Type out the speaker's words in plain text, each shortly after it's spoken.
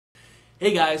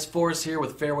Hey guys, Forrest here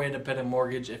with Fairway Independent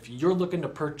Mortgage. If you're looking to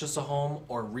purchase a home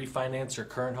or refinance your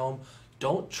current home,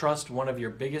 don't trust one of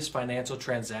your biggest financial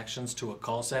transactions to a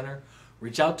call center.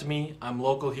 Reach out to me. I'm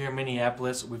local here in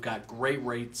Minneapolis. We've got great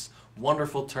rates,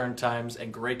 wonderful turn times,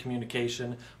 and great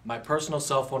communication. My personal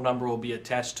cell phone number will be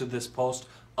attached to this post,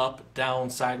 up, down,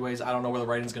 sideways. I don't know where the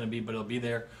writing's going to be, but it'll be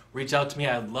there. Reach out to me.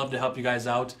 I'd love to help you guys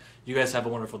out. You guys have a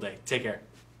wonderful day. Take care.